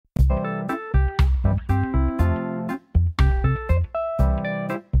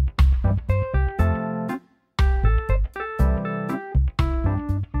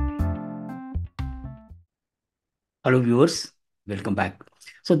Hello viewers, welcome back.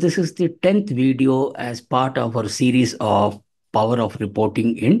 So this is the 10th video as part of our series of Power of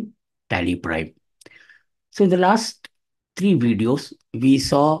Reporting in TallyPrime. So in the last three videos, we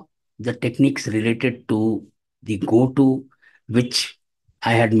saw the techniques related to the go-to, which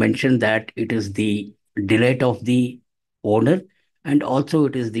I had mentioned that it is the delight of the owner and also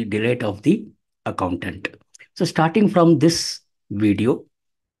it is the delight of the accountant. So starting from this video,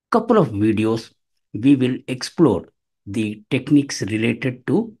 couple of videos, we will explore the techniques related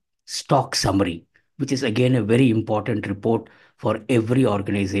to stock summary, which is again a very important report for every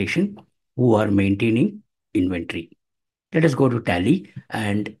organization who are maintaining inventory. Let us go to Tally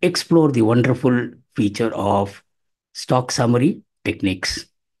and explore the wonderful feature of stock summary techniques.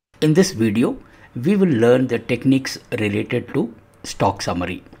 In this video, we will learn the techniques related to stock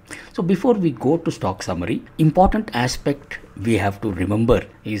summary. So before we go to stock summary, important aspect we have to remember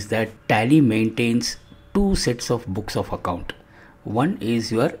is that Tally maintains two sets of books of account. One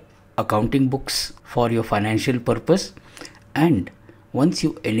is your accounting books for your financial purpose, and once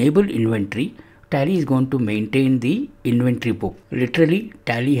you enable inventory, Tally is going to maintain the inventory book. Literally,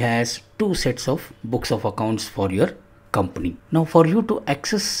 Tally has two sets of books of accounts for your company. Now for you to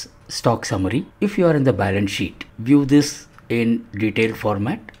access stock summary, if you are in the balance sheet, view this in detailed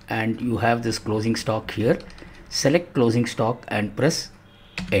format and you have this closing stock here. Select closing stock and press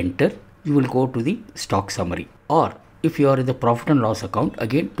enter. You will go to the stock summary. Or if you are in the profit and loss account,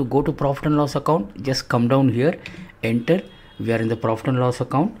 again to go to profit and loss account, just come down here, enter. We are in the profit and loss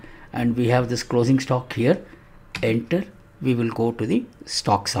account and we have this closing stock here, enter. We will go to the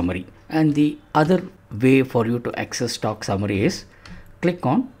stock summary. And the other way for you to access stock summary is click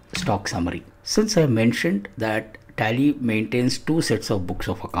on stock summary. Since I mentioned that Tally maintains two sets of books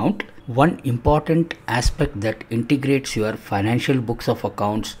of account, one important aspect that integrates your financial books of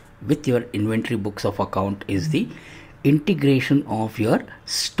accounts with your inventory books of account is the integration of your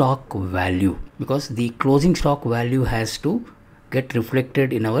stock value, because the closing stock value has to get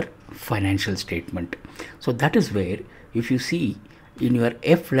reflected in our financial statement. So that is where, if you see in your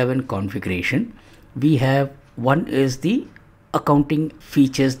F11 configuration, we have one is the accounting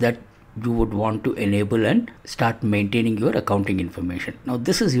features that you would want to enable and start maintaining your accounting information. Now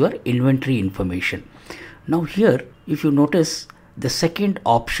this is your inventory information. Now here, if you notice the second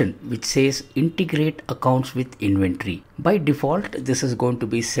option which says integrate accounts with inventory, by default this is going to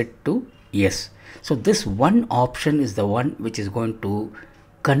be set to yes. So this one option is the one which is going to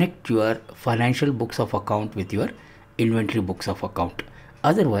connect your financial books of account with your inventory books of account.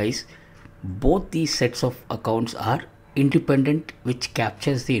 Otherwise, both these sets of accounts are independent, which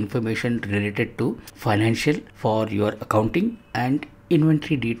captures the information related to financial for your accounting and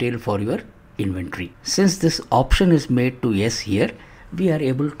inventory detail for your inventory. Since this option is made to yes here, we are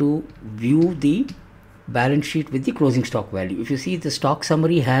able to view the balance sheet with the closing stock value. If you see, the stock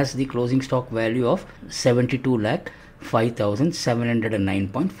summary has the closing stock value of 72 lakh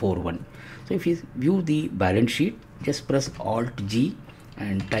 5709.41. So if you view the balance sheet, just press Alt G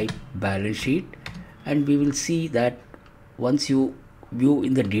and type balance sheet, and we will see that once you view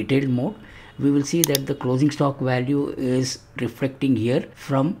in the detailed mode, we will see that the closing stock value is reflecting here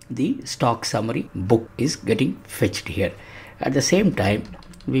from the stock summary book is getting fetched here. At the same time,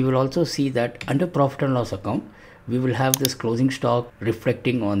 we will also see that under profit and loss account, we will have this closing stock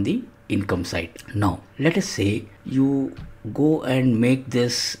reflecting on the income side. Now let us say you go and make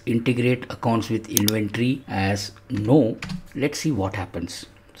this integrate accounts with inventory as no. Let's see what happens.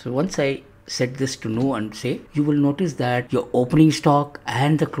 So once I set this to no and say, you will notice that your opening stock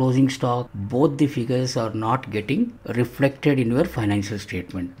and the closing stock, both the figures are not getting reflected in your financial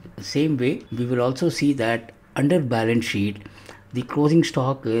statement. The same way, we will also see that under balance sheet, the closing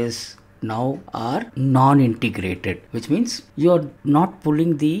stock is now are non-integrated, which means you are not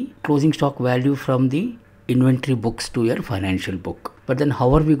pulling the closing stock value from the inventory books to your financial book. But then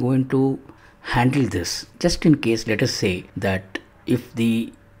how are we going to handle this? Just in case, let us say that if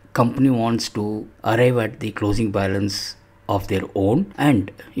the company wants to arrive at the closing balance of their own, and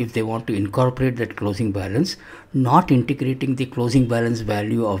if they want to incorporate that closing balance, not integrating the closing balance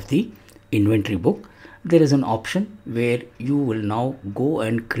value of the inventory book, there is an option where you will now go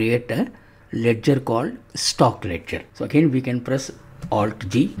and create a ledger called stock ledger. So again, we can press Alt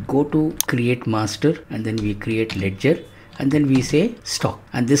G, go to create master, and then we create ledger, and then we say stock,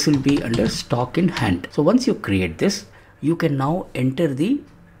 and this will be under stock in hand. So once you create this, you can now enter the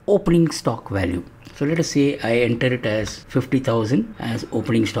opening stock value. So let us say I enter it as 50,000 as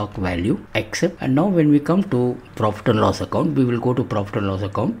opening stock value, accept. And now when we come to profit and loss account, we will go to profit and loss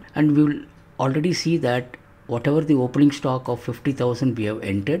account, and we will already see that whatever the opening stock of 50,000 we have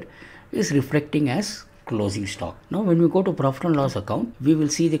entered is reflecting as closing stock. Now when we go to profit and loss account, we will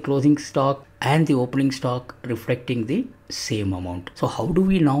see the closing stock and the opening stock reflecting the same amount. So how do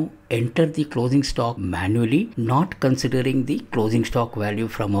we now enter the closing stock manually, not considering the closing stock value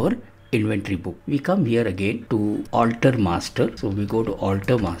from our inventory book? We come here again to alter master. So we go to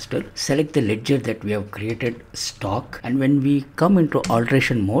alter master, select the ledger that we have created stock, and when we come into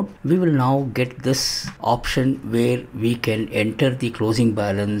alteration mode, we will now get this option where we can enter the closing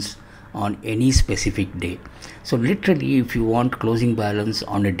balance on any specific day. So literally, if you want closing balance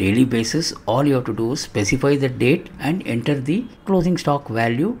on a daily basis, all you have to do is specify the date and enter the closing stock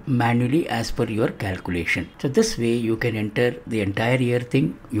value manually as per your calculation. So this way you can enter the entire year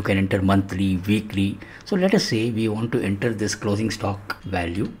thing. You can enter monthly, weekly. So let us say we want to enter this closing stock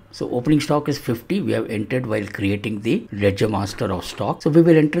value. So opening stock is 50. We have entered while creating the ledger master of stock. So we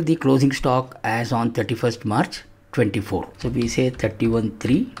will enter the closing stock as on 31st March 24. So we say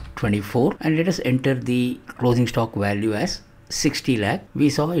 31/3/24 and let us enter the closing stock value as 60 lakh. We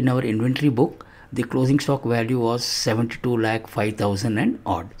saw in our inventory book the closing stock value was 72 lakh 5,000 and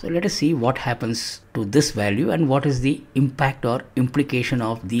odd. So let us see what happens to this value and what is the impact or implication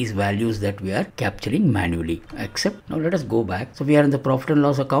of these values that we are capturing manually. Except now let us go back. So we are in the profit and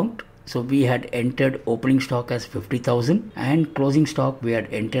loss account. So we had entered opening stock as 50,000 and closing stock we had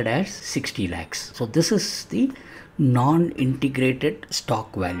entered as 60 lakhs. So this is the non-integrated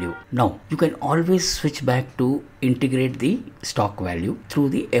stock value. Now you can always switch back to integrate the stock value through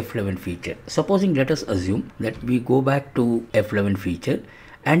the F11 feature. Supposing, let us assume that we go back to F11 feature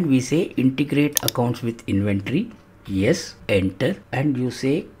and we say integrate accounts with inventory. Yes, enter, and you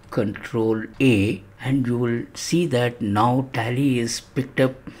say Control A, and you will see that now Tally is picked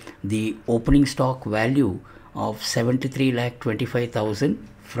up the opening stock value of 73 lakh 25,000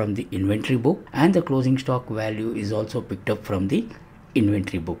 from the inventory book, and the closing stock value is also picked up from the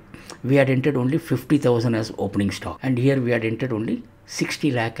inventory book. We had entered only 50,000 as opening stock, and here we had entered only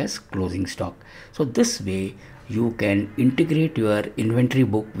 60 lakh as closing stock. So this way you can integrate your inventory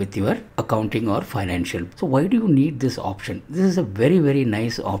book with your accounting or financial. So why do you need this option? This is a very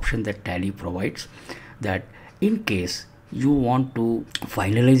nice option that Tally provides, that in case you want to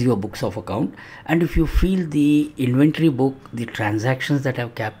finalize your books of account, and if you feel the inventory book, the transactions that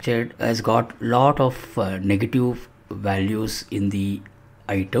have captured has got lot of negative values in the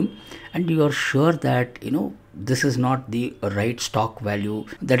item, and you are sure that this is not the right stock value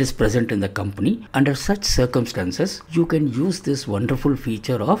that is present in the company, under such circumstances you can use this wonderful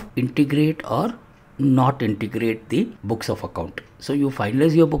feature of integrate or not integrate the books of account. So you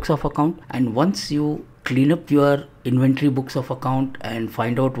finalize your books of account, and once you clean up your inventory books of account and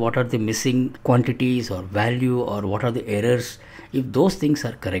find out what are the missing quantities or value or what are the errors, if those things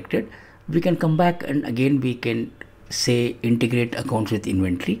are corrected, we can come back and again we can say integrate accounts with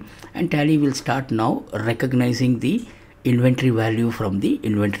inventory, and Tally will start now recognizing the inventory value from the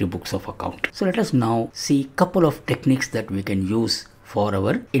inventory books of account. So let us now see couple of techniques that we can use for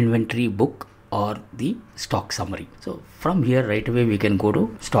our inventory book or the stock summary. So from here right away we can go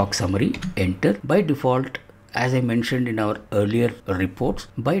to stock summary, enter. By default, as I mentioned in our earlier reports,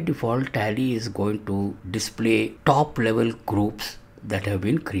 by default Tally is going to display top level groups that have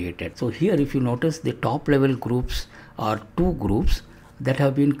been created. So here if you notice, the top level groups are two groups that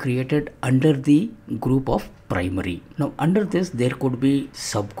have been created under the group of primary. Now under this there could be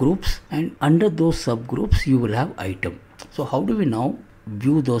subgroups, and under those subgroups you will have item. So how do we now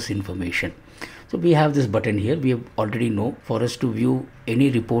view those information? So we have this button here. We have already know, for us to view any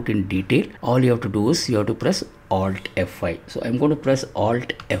report in detail, all you have to do is you have to press Alt F5. So I'm going to press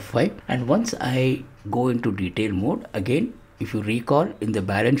Alt F5, and once I go into detail mode, again if you recall in the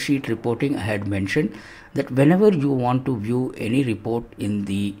balance sheet reporting I had mentioned that whenever you want to view any report in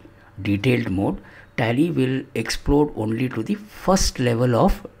the detailed mode, Tally will explode only to the first level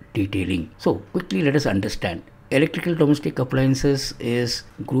of detailing. So quickly let us understand. Electrical domestic appliances is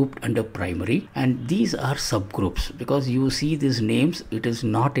grouped under primary, and these are subgroups because you see these names, it is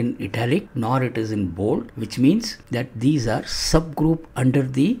not in italic nor it is in bold, which means that these are subgroup under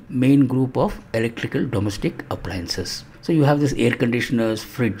the main group of electrical domestic appliances. So you have this air conditioners,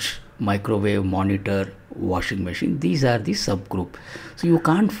 fridge, microwave, monitor, washing machine. These are the subgroup. So you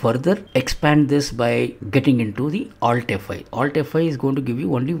can't further expand this by getting into the Alt F5. Alt F5 is going to give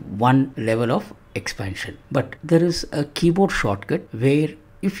you only one level of expansion. But there is a keyboard shortcut where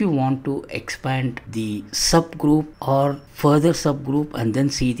if you want to expand the subgroup or further subgroup and then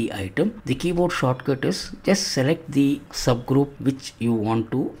see the item, the keyboard shortcut is just select the subgroup which you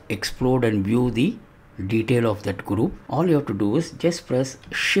want to explode and view the detail of that group. All you have to do is just press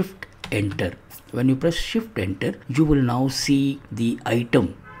Shift Enter. When you press Shift Enter, you will now see the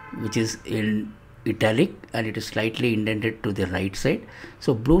item which is in italic and it is slightly indented to the right side.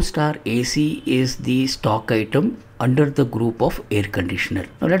 So Blue Star AC is the stock item under the group of air conditioner.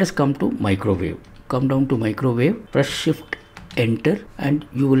 Now let us come to microwave. Come down to microwave, press shift enter, and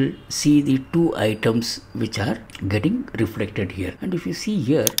you will see the two items which are getting reflected here. And if you see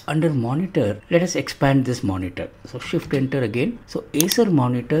here under monitor, let us expand this monitor. So shift enter again. So Acer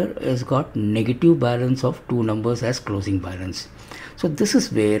monitor has got negative balance of two numbers as closing balance. So this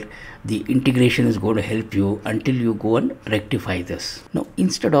is where the integration is going to help you until you go and rectify this. Now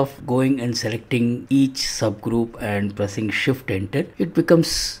instead of going and selecting each subgroup and pressing shift enter, it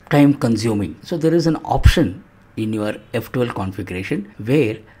becomes time consuming. So there is an option in your F12 configuration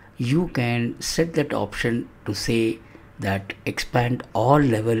where you can set that option to say that expand all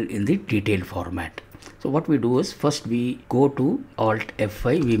level in the detail format. So what we do is first we go to Alt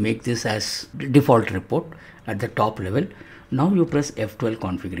F5, we make this as default report at the top level. Now you press F12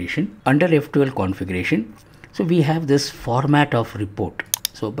 configuration. Under F12 configuration, so we have this format of report.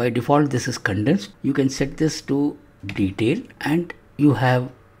 So by default this is condensed. You can set this to detail, and you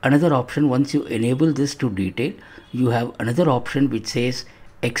have another option. Once you enable this to detail, you have another option which says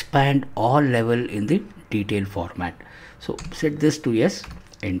expand all level in the detail format. So set this to yes,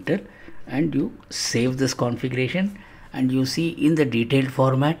 enter, and you save this configuration, and you see in the detailed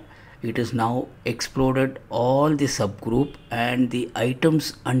format it is now exploded all the subgroup and the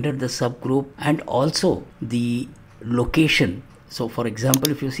items under the subgroup and also the location. So for example,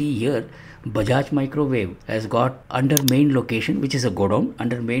 if you see here, Bajaj microwave has got under main location, which is a godown.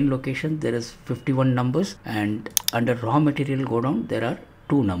 Under main location there is 51 numbers, and under raw material godown there are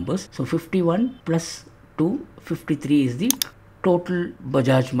 2 numbers. So 51 plus 2, 53 is the total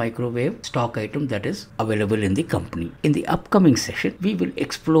Bajaj microwave stock item that is available in the company. In the upcoming session, we will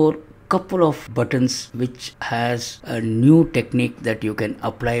explore couple of buttons which has a new technique that you can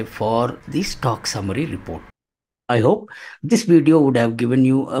apply for the stock summary report. I hope this video would have given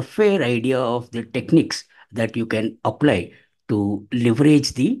you a fair idea of the techniques that you can apply to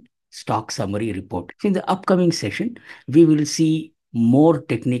leverage the stock summary report. So in the upcoming session, we will see more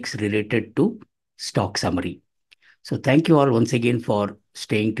techniques related to stock summary. So thank you all once again for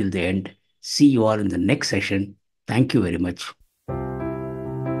staying till the end. See you all in the next session. Thank you very much.